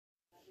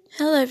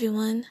Hello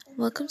everyone,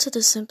 welcome to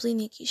the Simply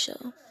Nikki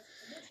Show.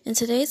 In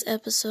today's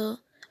episode,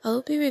 I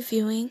will be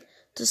reviewing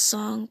the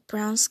song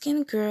Brown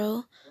Skin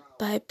Girl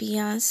by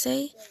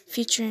Beyonce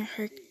featuring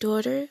her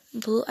daughter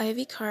Blue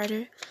Ivy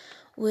Carter,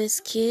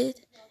 WizKid,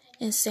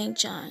 and St.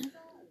 John.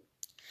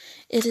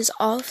 It is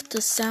off the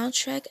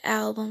soundtrack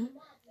album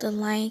The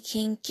Lion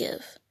King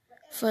Gift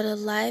for the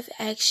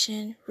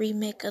live-action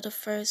remake of the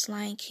first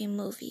Lion King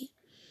movie.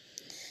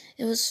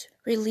 It was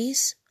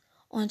released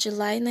on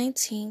July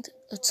 19th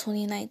of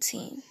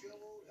 2019.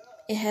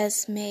 It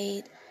has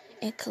made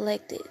and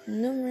collected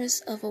numerous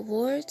of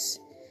awards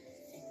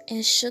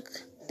and shook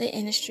the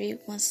industry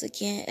once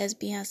again, as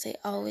Beyonce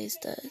always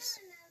does.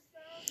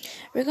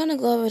 We're going to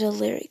go over the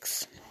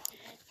lyrics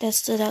that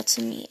stood out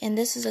to me, and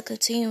this is a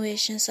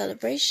continuation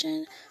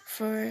celebration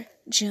for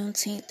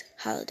Juneteenth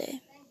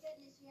holiday.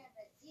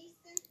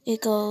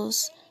 It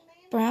goes,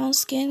 brown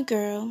skin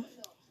girl,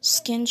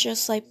 skin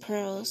just like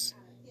pearls,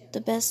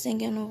 the best thing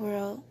in the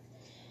world.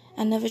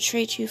 I never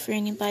trade you for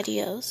anybody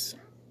else.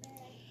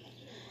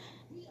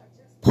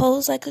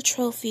 Pose like a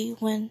trophy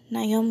when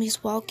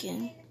Naomi's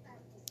walking.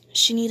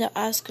 She need an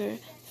Oscar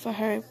for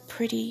her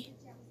pretty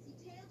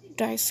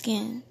dark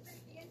skin.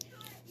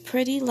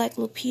 Pretty like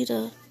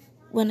Lupita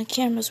when the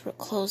cameras were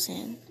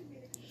closing.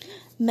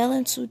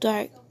 Melon too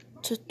dark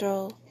to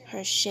throw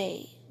her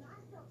shade.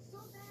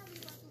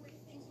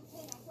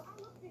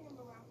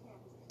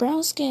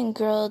 Brown Skin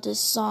Girl, this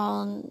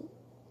song,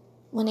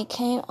 when it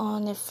came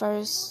on, it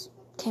first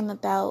came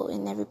about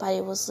and everybody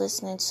was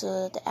listening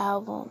to the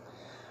album.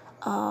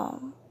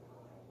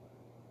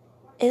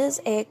 It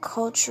is a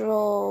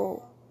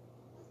cultural,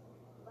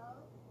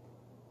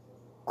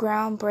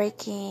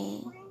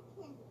 groundbreaking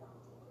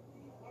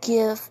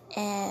gift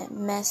and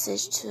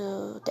message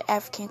to the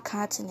African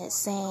continent,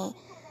 saying,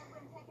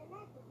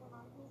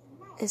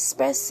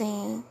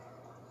 expressing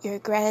your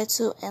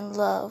gratitude and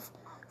love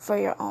for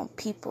your own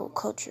people,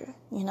 culture,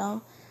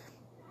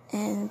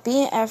 and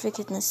being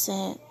African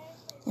descent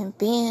and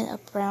being a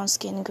brown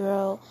skinned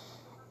girl,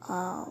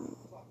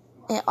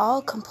 in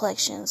all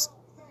complexions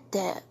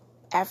that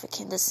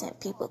African descent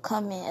people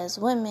come in as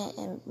women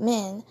and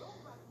men,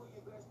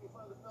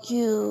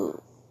 you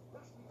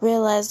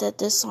realize that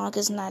this song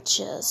is not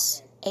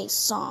just a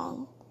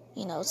song,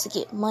 to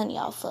get money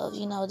off of.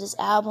 This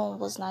album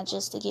was not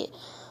just to get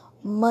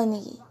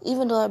money,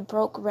 even though it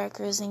broke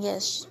records. And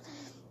yes,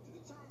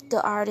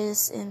 the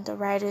artists and the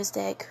writers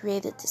that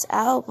created this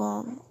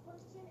album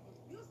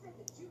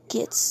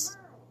gets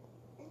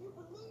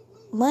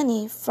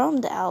money from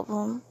the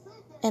album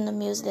and the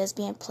music that's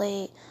being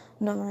played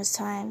numerous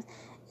times.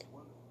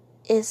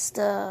 It's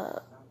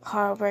the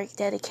hard work,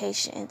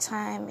 dedication, and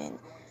time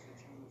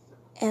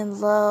and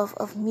love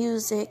of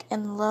music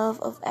and love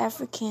of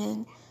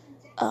African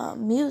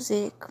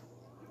music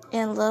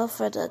and love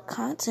for the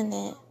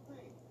continent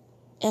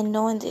and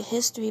knowing the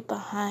history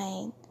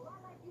behind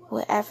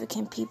what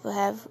African people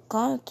have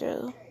gone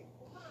through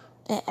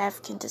and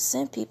African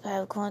descent people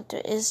have gone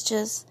through. It's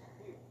just,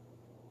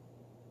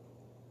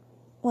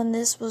 when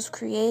this was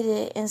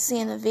created and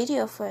seeing the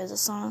video for the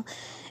song,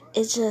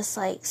 it's just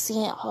like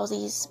seeing all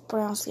these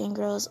brown skin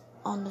girls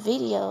on the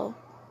video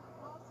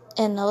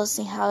and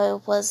noticing how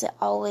it wasn't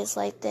always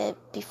like that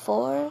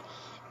before,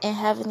 and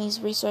having these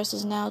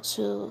resources now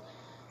to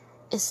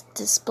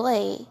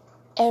display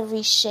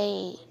every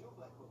shade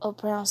of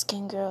brown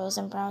skin girls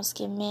and brown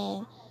skin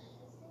men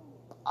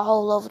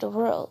all over the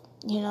world,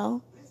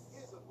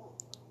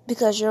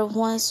 because you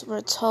once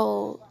were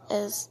told,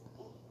 as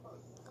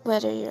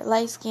whether you're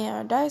light skinned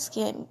or dark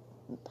skinned,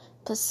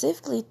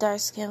 specifically dark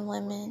skinned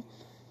women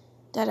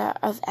that are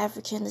of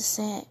African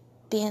descent,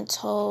 being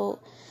told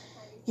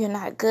you're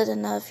not good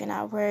enough, you're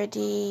not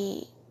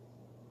worthy,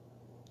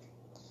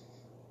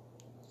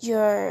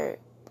 you're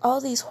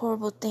all these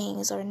horrible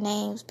things or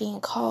names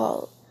being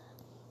called.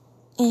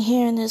 And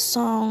hearing this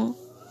song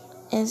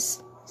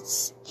is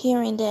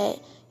hearing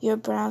that your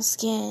brown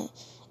skin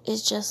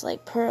is just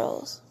like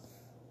pearls.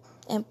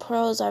 And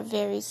pearls are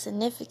very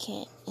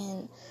significant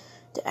in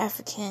the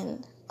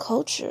African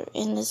culture,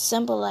 and it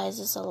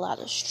symbolizes a lot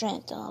of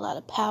strength and a lot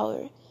of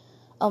power,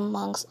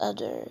 amongst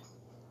other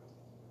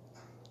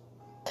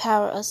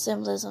power of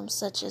symbolism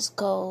such as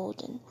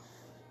gold and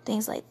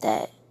things like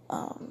that,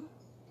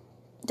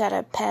 that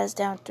are passed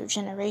down through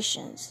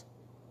generations.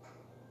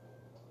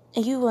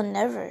 And you will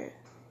never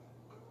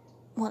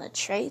want to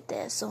trade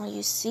that. So when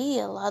you see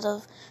a lot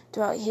of,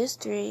 throughout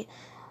history,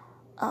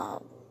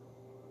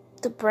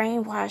 the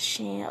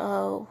brainwashing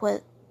of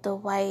what the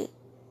white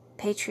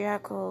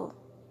patriarchal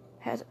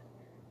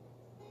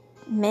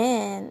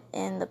men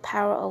and the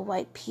power of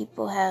white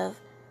people have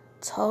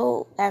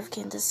told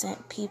African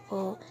descent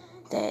people,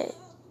 that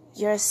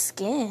your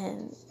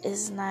skin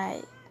is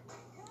not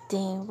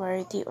deemed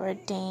worthy or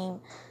deemed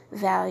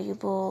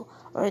valuable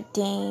or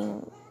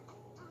deemed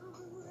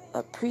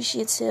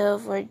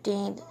appreciative or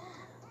deemed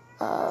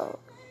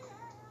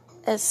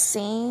as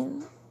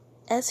seen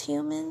as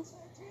human.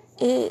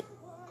 It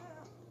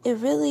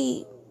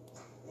really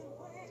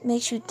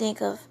makes you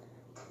think of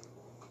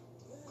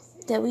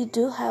that we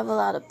do have a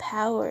lot of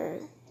power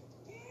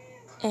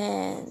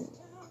and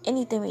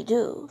anything we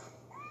do.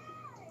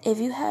 If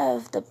you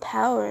have the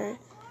power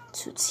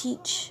to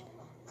teach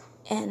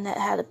and that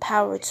have the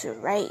power to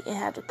write and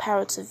have the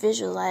power to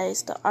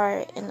visualize the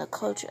art and the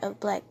culture of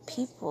Black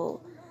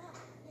people,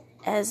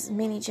 as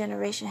many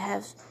generations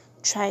have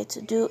tried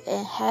to do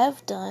and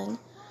have done,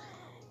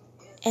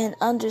 and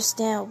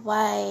understand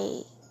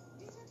why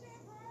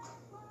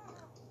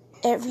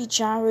every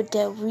genre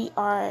that we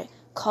are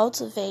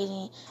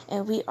cultivating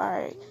and we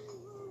are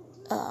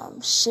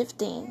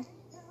shifting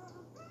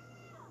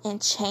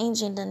and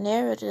changing the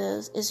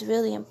narratives is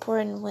really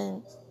important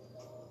when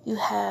you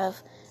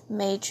have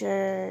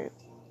major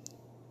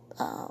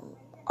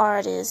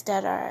artists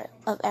that are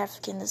of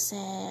African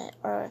descent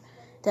or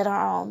that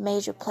are on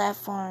major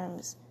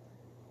platforms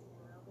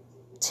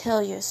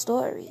tell your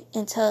story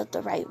and tell it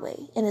the right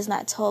way, and it's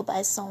not told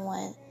by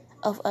someone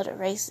of other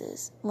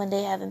races when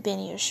they haven't been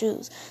in your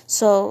shoes.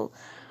 So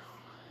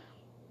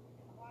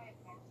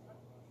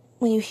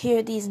when you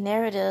hear these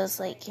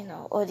narratives, like,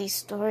 or these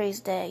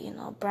stories that,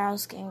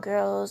 brown-skinned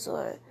girls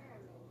or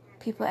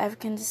people of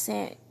African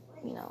descent,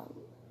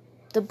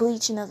 the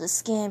bleaching of the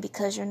skin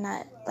because you're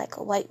not like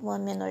a white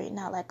woman, or you're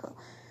not like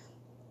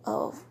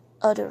of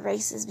other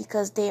races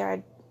because they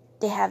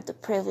have the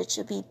privilege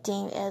to be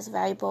deemed as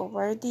valuable,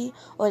 worthy,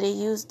 or they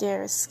use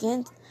their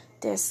skin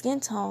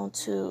tone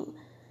to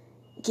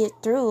get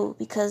through,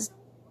 because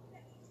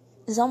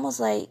it's almost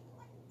like,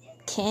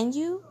 can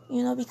you,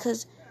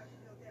 because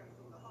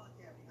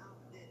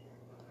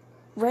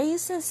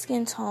race and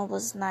skin tone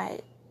was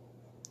not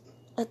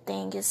a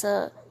thing. It's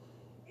a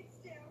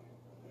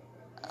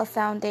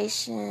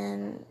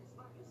foundation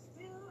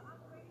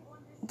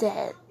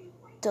that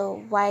the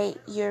white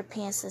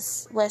European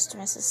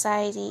Western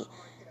society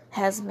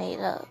has made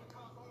up.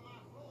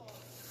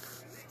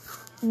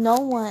 No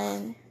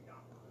one,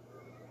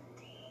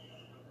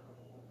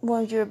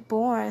 when you're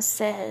born,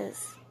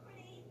 says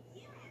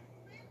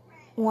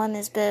one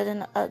is better than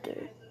the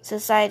other.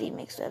 Society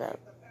makes that up.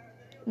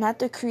 Not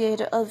the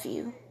creator of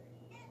you,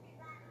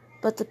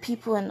 but the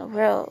people in the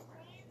world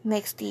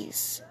makes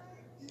these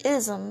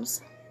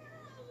isms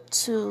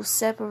to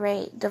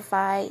separate,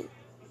 divide,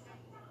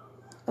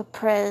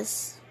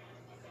 oppress,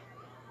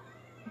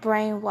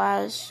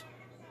 brainwash,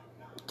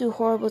 do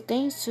horrible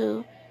things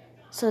to,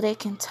 so they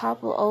can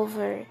topple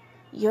over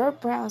your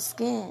brown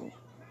skin,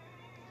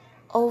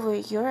 over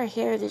your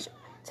heritage,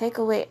 take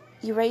away,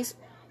 erase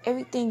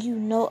everything you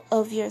know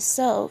of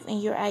yourself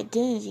and your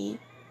identity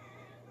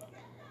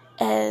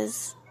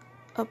as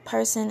a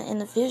person,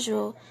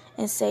 individual,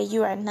 and say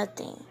you are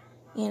nothing,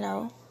 you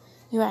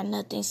are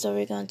nothing. So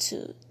we're going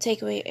to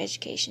take away your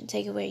education,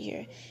 take away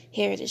your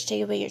heritage,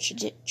 take away your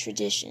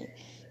tradition,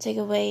 take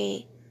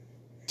away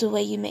the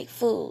way you make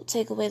food,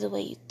 take away the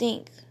way you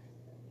think,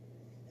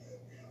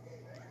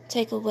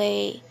 take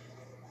away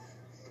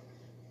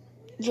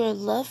your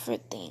love for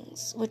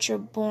things, what you're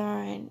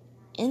born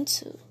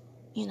into,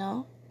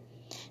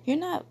 we're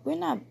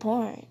not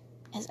born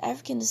as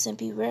African descent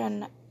people.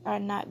 We are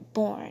not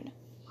born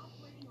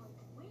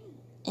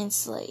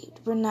enslaved.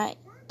 We're not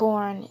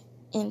born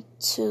in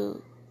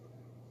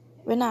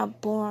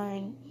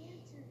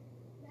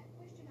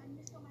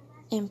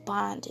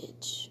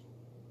bondage.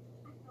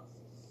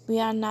 We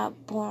are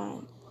not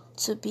born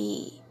to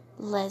be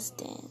less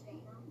than.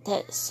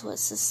 That's what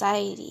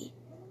society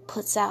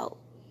puts out.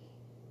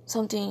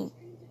 Something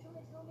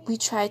we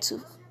try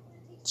to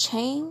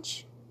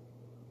change,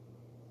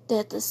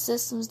 that the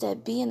systems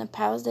that be and the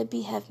powers that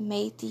be have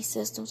made these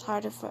systems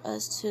harder for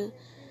us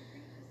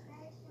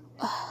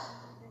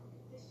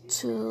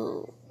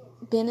to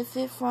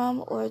benefit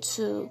from or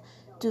to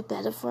do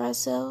better for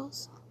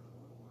ourselves.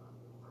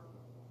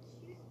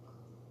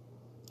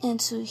 And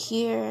to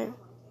hear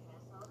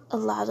a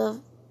lot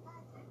of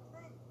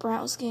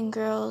brown-skinned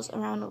girls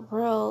around the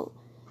world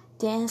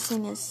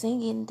dancing and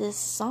singing this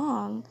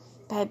song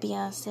by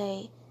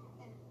Beyonce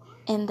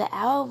and the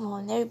album,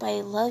 and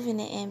everybody loving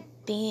it and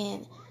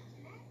being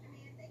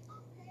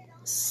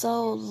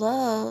so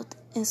loved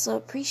and so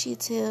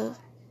appreciative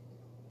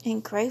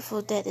and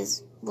grateful that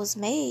it was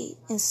made,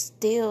 and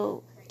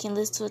still can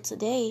listen to it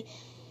today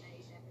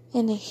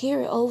and to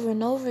hear it over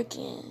and over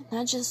again.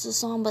 Not just the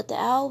song, but the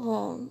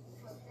album.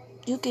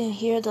 You can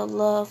hear the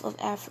love of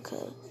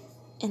Africa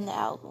in the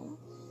album.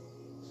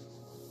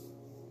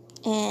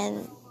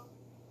 And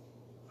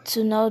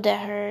to know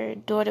that her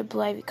daughter,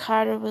 Blue Ivy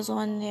Carter, was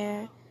on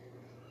there,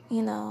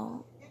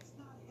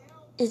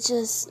 it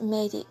just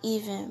made it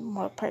even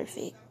more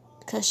perfect,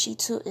 because she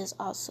too is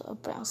also a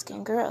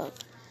brown-skinned girl.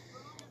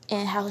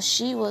 And how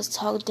she was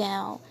talked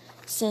down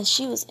since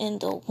she was in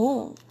the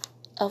womb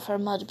of her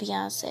mother,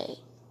 Beyonce,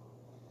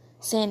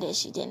 saying that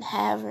she didn't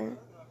have her,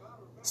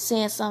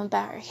 saying something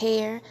about her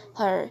hair,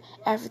 her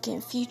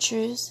African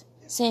features,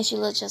 saying she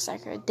looked just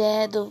like her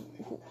dad,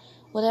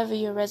 whatever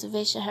your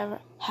reservation,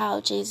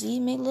 how Jay-Z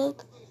may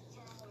look,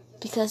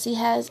 because he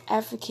has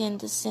African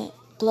descent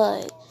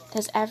blood,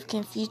 has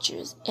African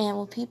features. And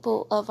when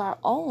people of our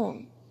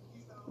own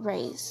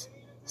race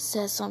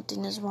says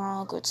something is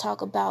wrong or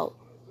talk about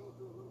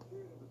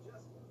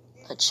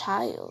a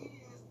child,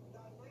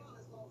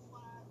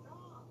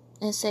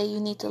 and say you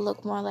need to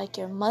look more like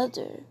your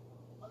mother.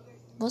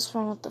 What's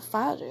wrong with the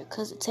father?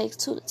 Because it takes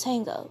two to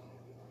tango.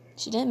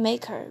 She didn't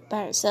make her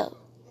by herself.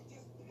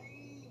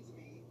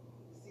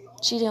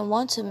 She didn't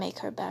want to make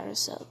her by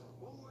herself.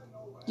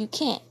 You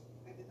can't.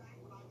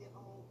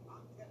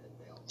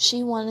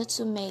 She wanted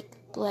to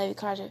make Black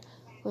Carter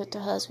with her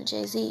husband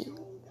Jay-Z.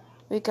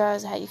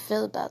 Regardless of how you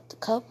feel about the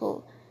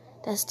couple,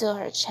 that's still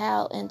her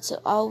child. And to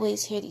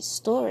always hear these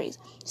stories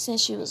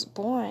since she was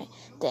born,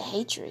 the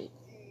hatred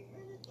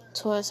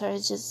towards her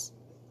is just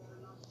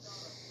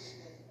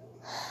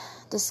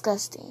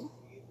disgusting.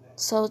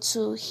 So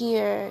to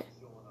hear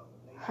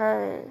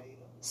her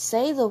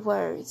say the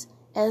words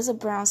as a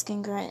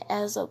brown-skinned girl and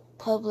as a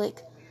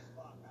public,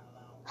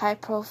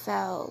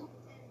 high-profile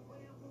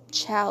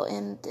child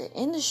in the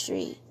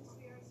industry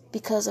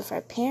because of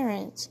her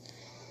parents,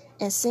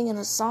 and singing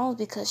the songs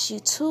because she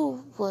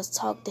too was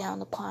talked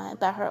down upon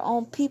by her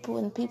own people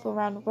and people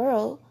around the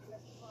world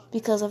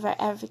because of her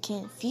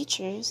African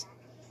features,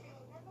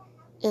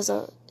 is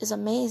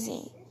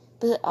amazing.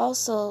 But it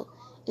also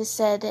is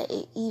sad that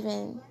it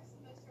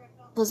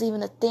was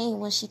even a thing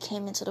when she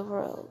came into the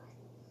world.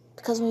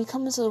 Because when you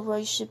come into the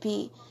world,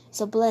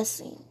 it's a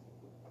blessing.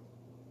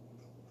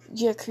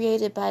 You're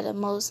created by the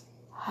Most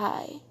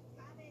High.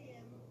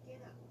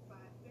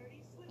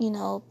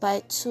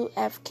 By two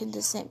African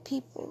descent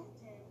people.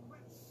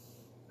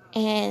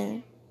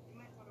 And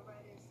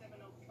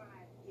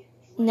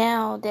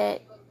now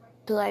that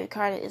Billie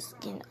Carter is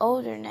getting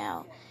older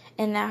now,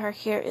 and now her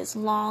hair is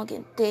long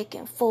and thick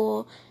and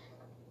full,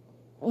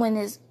 when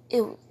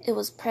it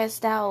was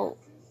pressed out,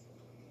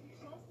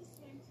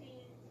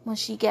 when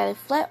she got it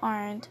flat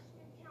ironed,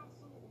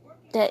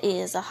 that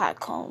is a hot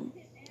comb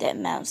that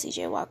Madam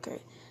C.J. Walker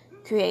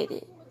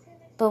created.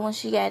 But when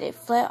she got it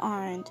flat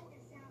ironed,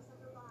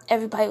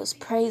 everybody was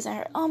praising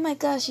her. Oh my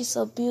gosh, she's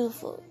so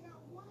beautiful.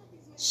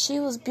 She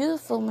was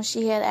beautiful when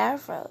she had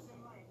afro.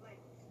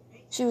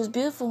 She was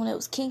beautiful when it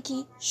was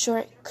kinky,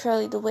 short,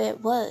 curly, the way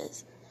it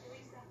was.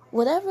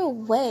 Whatever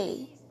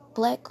way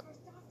Black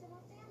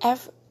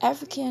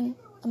African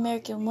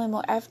American women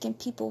or African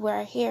people wear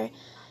our hair,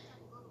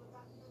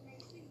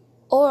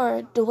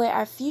 or the way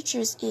our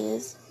futures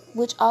is,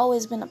 which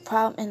always been a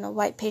problem in the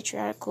white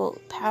patriarchal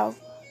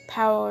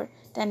power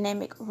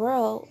dynamic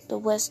world, the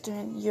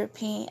Western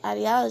European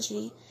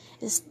ideology,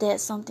 is that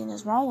something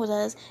is wrong with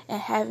us,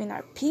 and having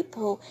our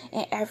people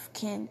in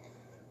African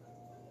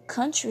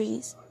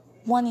countries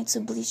wanting to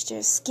bleach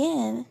their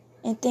skin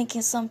and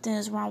thinking something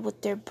is wrong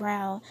with their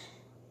brown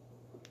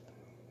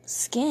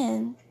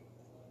skin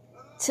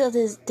till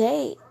this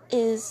day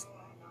is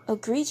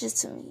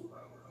egregious to me.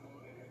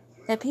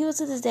 That people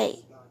to this day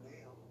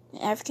in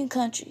African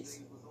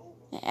countries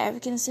and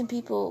African descent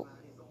people,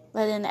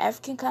 whether in the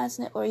African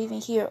continent or even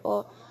here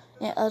or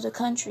in other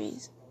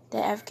countries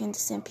that African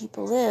descent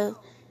people live,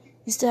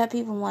 you still have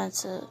people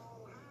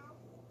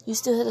you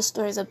still hear the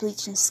stories of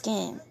bleaching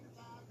skin.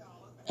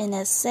 And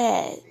that's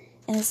sad.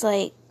 And it's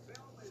like,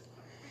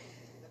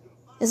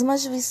 as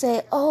much as we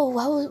say, oh,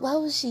 why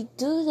would she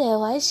do that?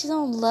 Why she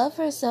don't love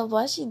herself?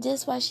 Why she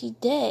this? Why she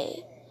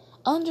that?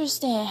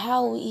 Understand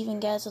how we even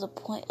got to the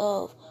point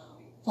of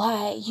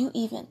why you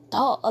even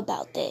thought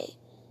about that.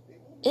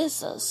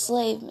 It's a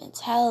slave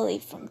mentality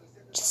from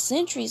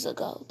centuries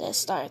ago that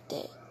started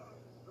that.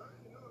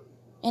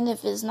 And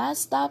if it's not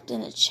stopped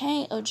in a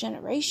chain of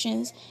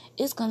generations,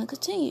 it's going to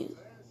continue.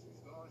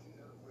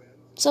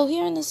 So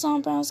hearing the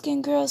song Brown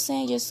Skin Girl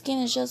saying your skin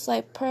is just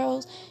like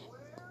pearls,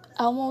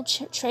 I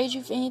won't trade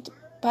you for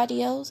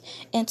anybody else,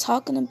 and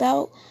talking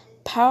about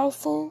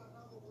powerful,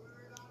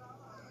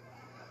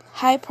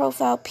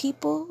 high-profile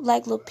people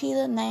like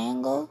Lupita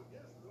Nyong'o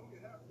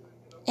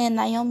and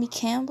Naomi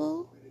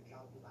Campbell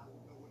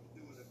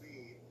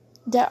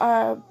that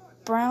are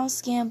brown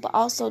skin but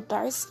also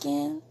dark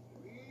skin,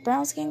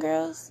 brown skin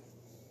girls,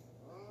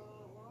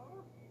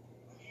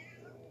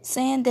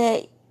 saying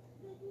that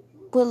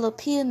with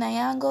Lupita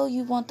Nyong'o,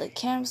 you want the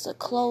cameras to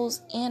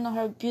close in on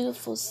her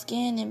beautiful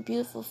skin and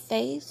beautiful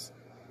face.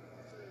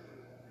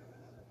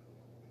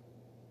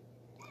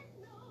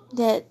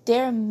 That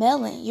their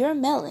melon, your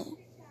melon,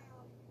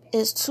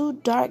 is too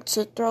dark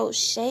to throw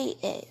shade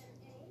at.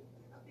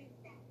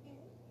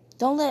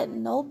 Don't let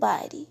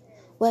nobody,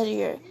 whether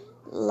you're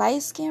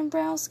light-skinned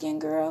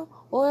brown-skinned girl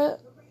or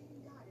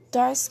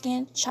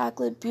dark-skinned,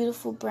 chocolate,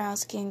 beautiful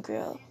brown-skinned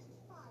girl,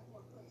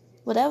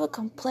 whatever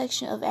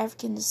complexion of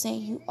African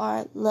descent you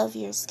are, love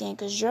your skin,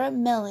 because your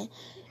melon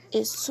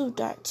is too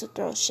dark to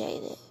throw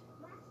shade at.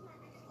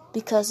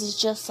 Because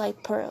it's just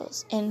like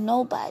pearls, and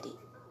nobody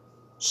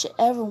should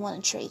ever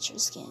want to trade your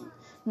skin.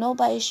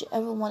 Nobody should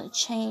ever want to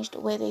change the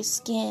way their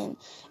skin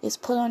is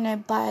put on their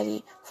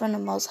body from the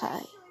Most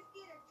High.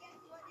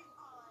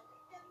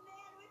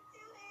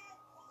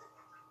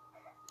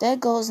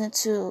 That goes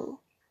into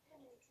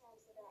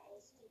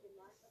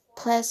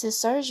plastic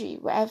surgery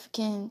with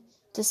African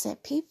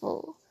descent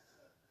people.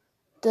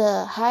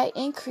 The high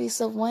increase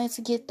of wanting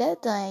to get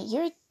that done.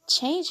 You're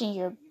changing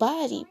your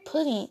body,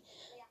 putting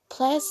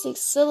plastic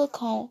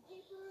silicone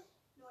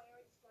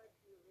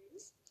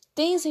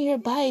things in your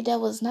body that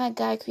was not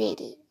God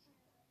created.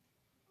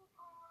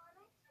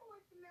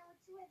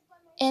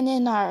 And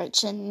in our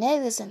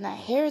genetics and our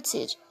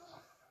heritage,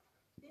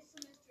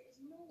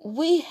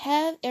 we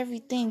have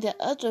everything that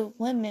other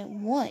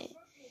women want.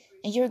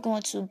 And you're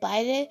going to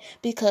bite it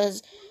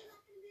because,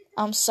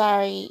 I'm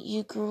sorry,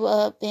 you grew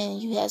up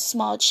and you had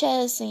small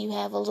chests and you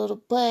have a little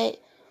butt,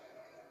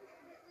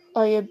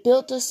 or you're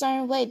built a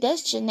certain way.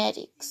 That's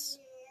genetics.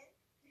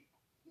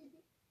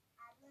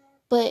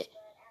 But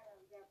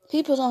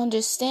people don't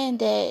understand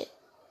that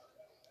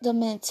the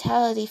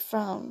mentality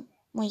from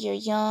when you're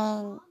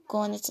young,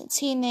 going into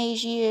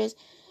teenage years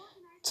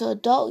to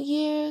adult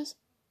years,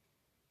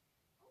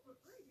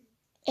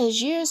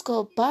 as years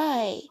go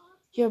by,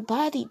 your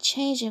body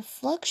changes and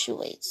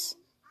fluctuates.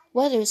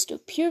 Whether it's through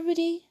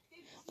puberty,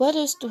 whether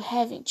it's through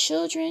having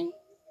children,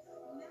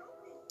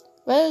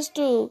 whether it's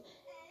through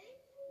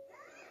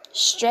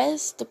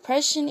stress,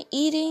 depression,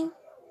 eating,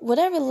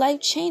 whatever life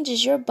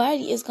changes, your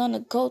body is going to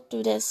go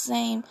through that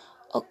same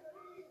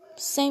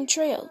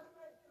trail.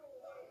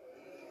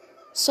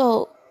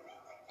 So,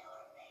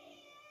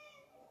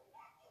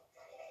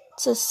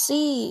 to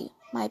see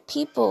my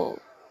people,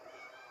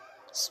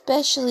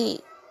 especially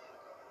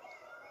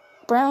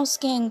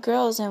brown-skinned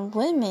girls and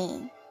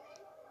women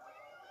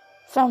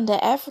from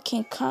the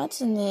African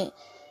continent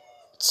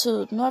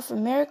to North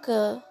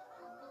America,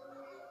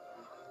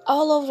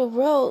 all over the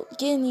world,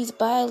 getting these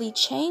bodily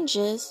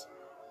changes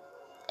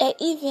at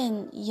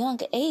even young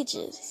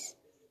ages.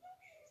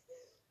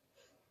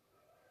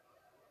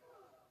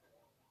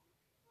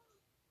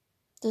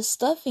 The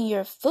stuff in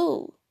your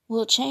food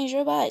will change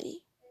your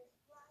body.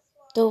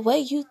 The way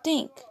you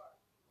think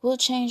will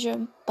change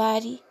your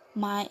body,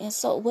 mind, and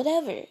soul.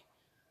 Whatever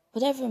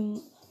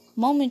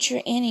moment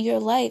you're in your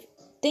life,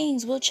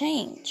 things will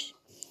change.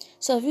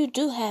 So if you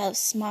do have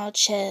small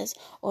chest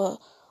or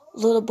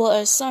little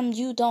butt or something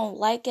you don't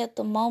like at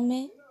the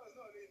moment,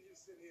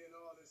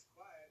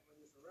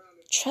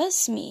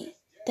 trust me,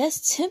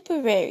 that's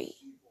temporary.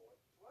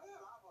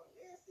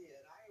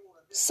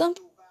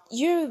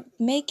 You're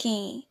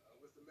making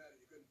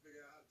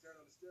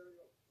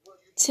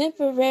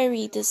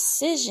temporary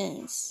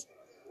decisions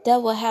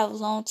that will have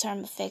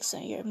long-term effects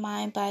on your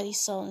mind, body,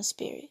 soul, and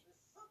spirit.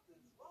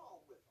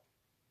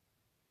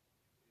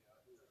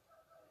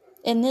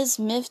 And this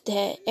myth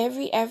that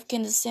every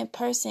African descent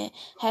person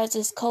has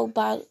this Coke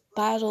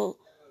bottle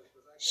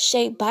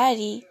shaped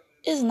body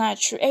is not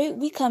true.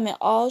 We come in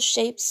all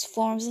shapes,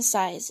 forms, and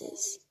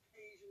sizes.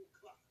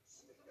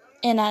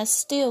 And I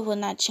still will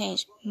not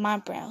change my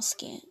brown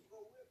skin.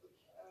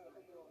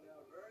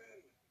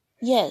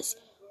 Yes,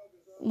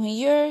 when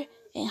you're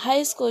in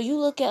high school, you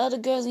look at other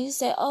girls and you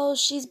say, oh,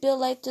 she's built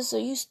like this, or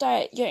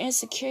your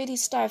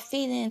insecurities start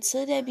feeding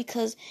into that,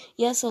 because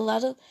yes, a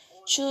lot of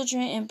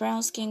children and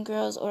brown skinned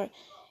girls, or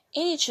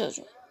any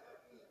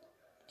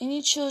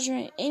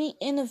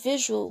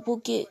individual will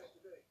get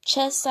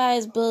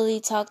chastised,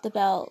 bullied, talked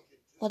about,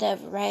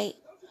 whatever, right?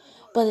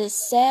 But it's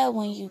sad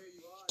when you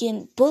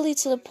getting bullied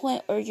to the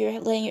point, or you're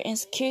letting your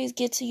insecurities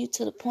get to you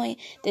to the point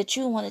that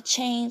you want to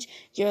change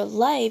your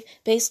life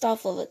based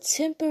off of a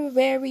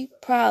temporary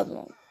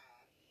problem.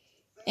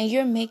 And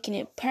you're making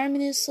it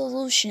permanent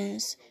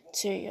solutions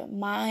to your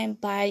mind,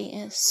 body,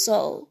 and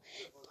soul.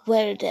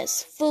 Whether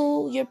that's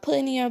food you're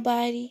putting in your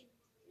body,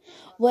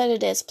 whether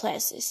that's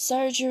plastic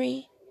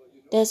surgery,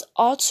 that's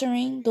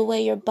altering the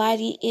way your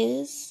body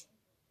is.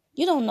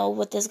 You don't know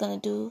what that's going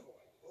to do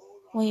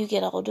when you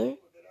get older.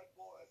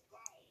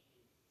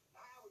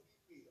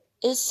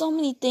 There's so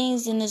many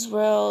things in this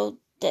world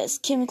that's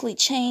chemically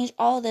changed,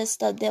 all that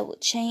stuff that would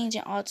change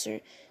and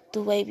alter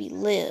the way we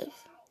live.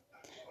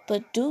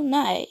 But do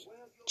not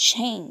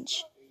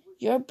change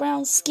your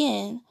brown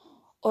skin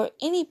or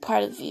any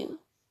part of you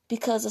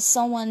because of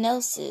someone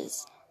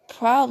else's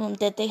problem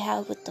that they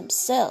have with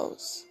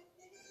themselves.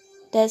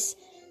 That's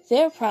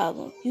their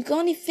problem. You can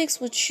only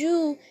fix what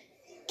you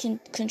can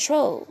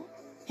control,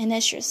 and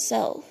that's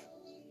yourself.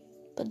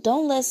 But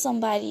don't let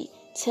somebody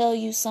tell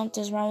you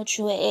something's wrong with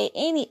you at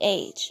any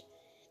age.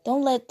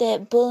 Don't let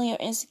that bullying or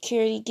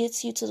insecurity get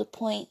to you to the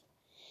point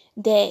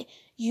that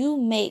you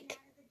make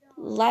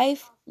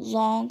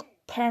lifelong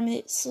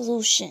permanent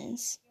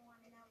solutions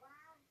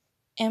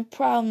and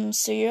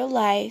problems to your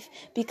life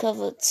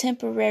because of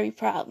temporary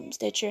problems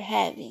that you're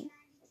having.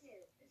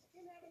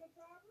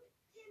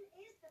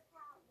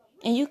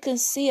 And you can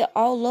see it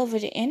all over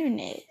the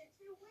internet.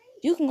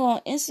 You can go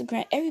on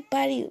Instagram.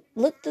 Everybody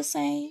look the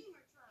same.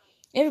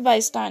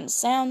 Everybody's starting to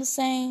sound the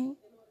same.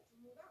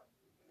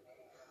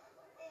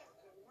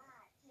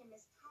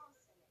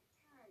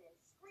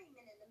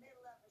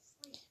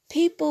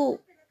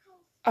 People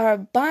are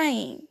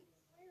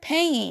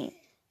paying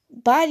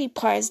body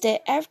parts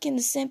that African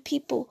descent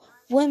people,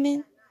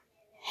 women,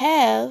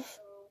 have,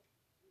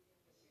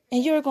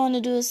 and you're going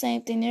to do the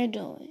same thing they're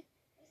doing.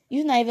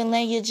 You're not even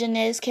letting your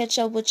genetics catch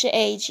up with your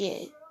age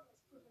yet.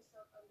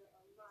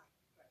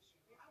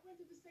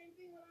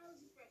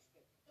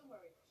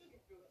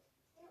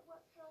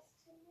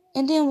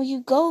 And then when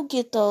you go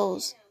get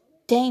those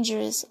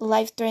dangerous,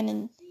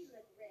 life-threatening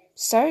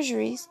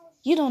surgeries,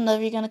 You don't know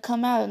if you're going to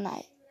come out or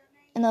not.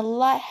 And a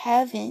lot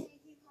haven't.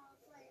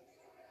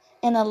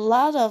 And a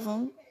lot of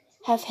them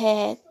have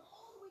had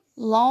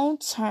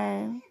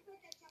long-term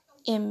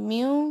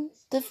immune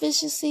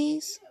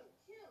deficiencies,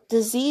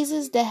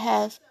 diseases that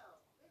have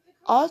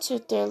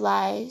altered their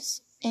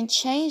lives and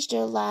changed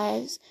their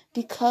lives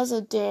because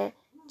of their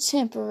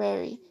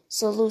temporary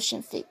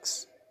solution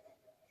fix.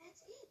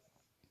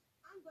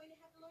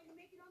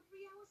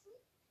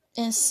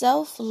 And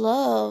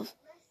self-love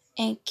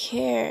and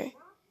care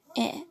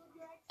and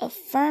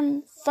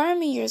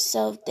affirming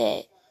yourself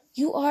that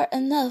you are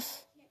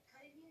enough.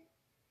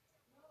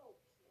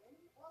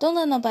 Don't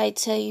let nobody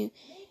tell you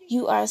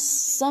you are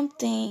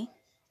something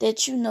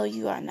that you know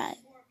you are not.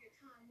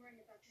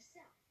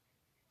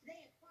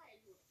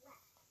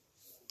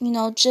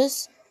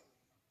 Just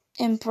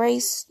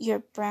embrace your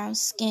brown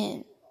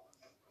skin.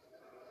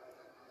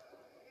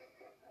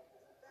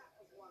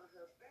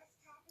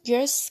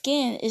 Your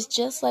skin is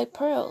just like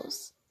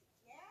pearls,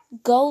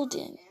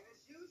 golden.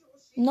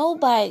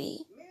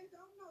 Nobody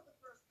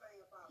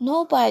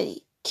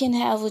can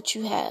have what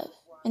you have.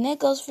 And that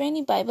goes for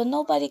anybody, but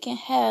nobody can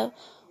have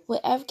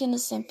what African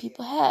descent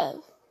people have.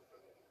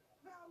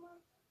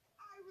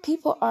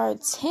 People are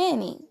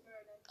tanning.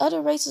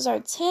 Other races are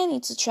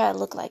tanning to try to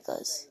look like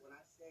us.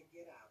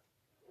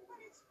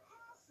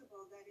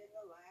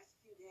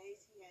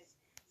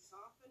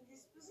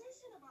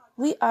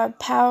 We are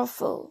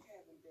powerful,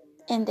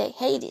 and they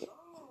hate it.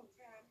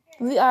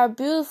 We are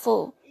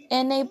beautiful,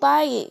 and they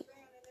buy it.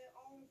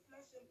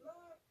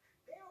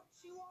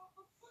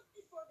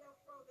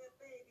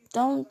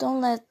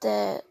 Don't let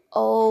that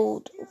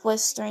old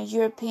Western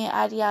European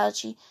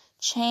ideology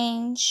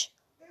change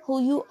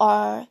who you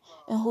are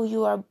and who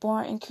you are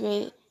born and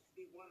created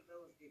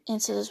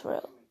into this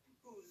world.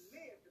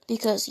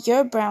 Because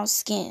your brown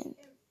skin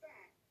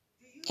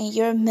and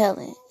your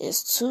melon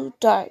is too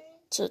dark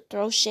to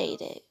throw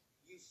shade at.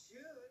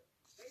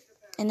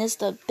 And it's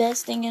the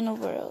best thing in the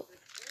world.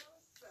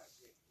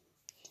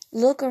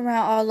 Look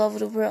around all over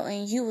the world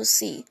and you will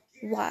see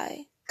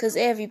why. Because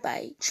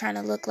everybody trying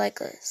to look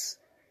like us.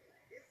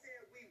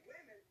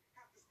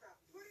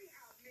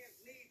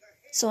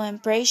 So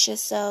embrace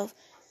yourself.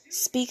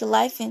 Speak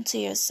life into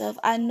yourself.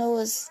 I know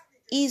it's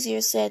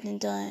easier said than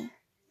done.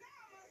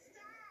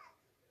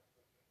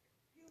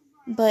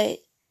 But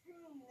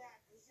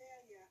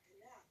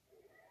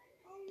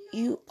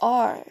you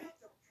are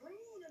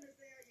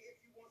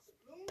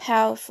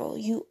powerful.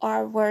 You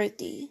are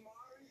worthy.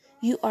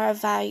 You are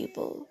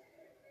valuable.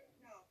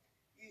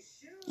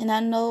 And I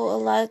know a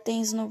lot of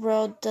things in the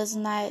world does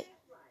not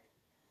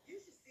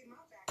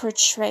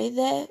portray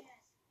that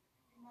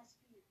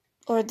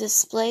or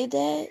display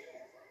that.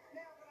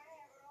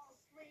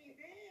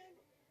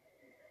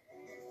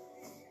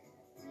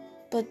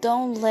 But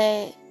don't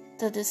let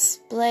the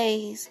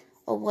displays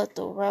of what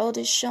the world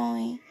is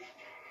showing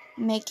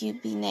make you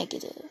be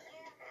negative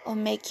or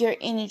make your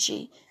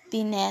energy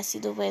be nasty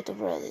the way the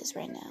world is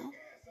right now.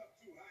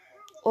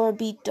 Or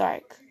be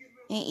dark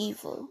and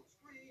evil.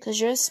 Because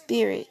your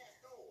spirit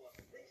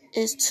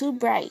is too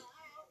bright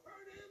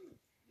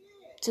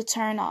to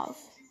turn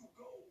off.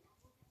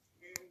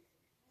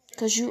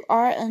 Because you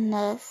are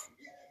enough.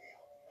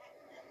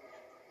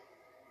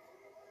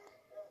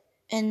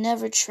 And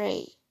never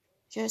trade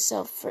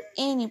yourself for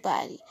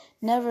anybody.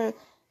 Never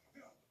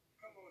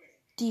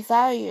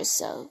devalue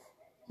yourself.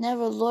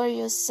 Never lower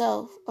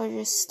yourself or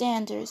your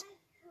standards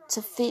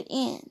to fit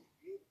in.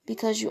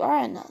 Because you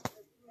are enough.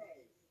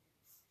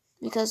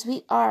 Because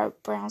we are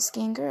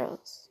brown-skinned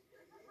girls.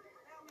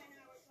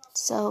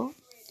 So,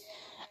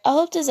 I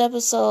hope this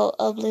episode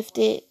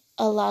uplifted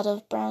a lot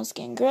of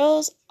brown-skinned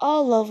girls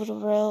all over the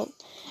world.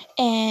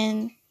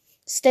 And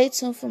stay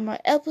tuned for more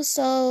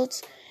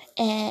episodes.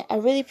 And I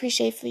really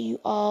appreciate for you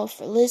all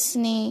for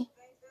listening.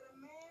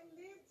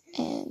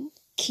 And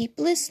keep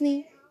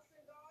listening.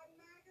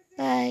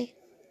 Bye.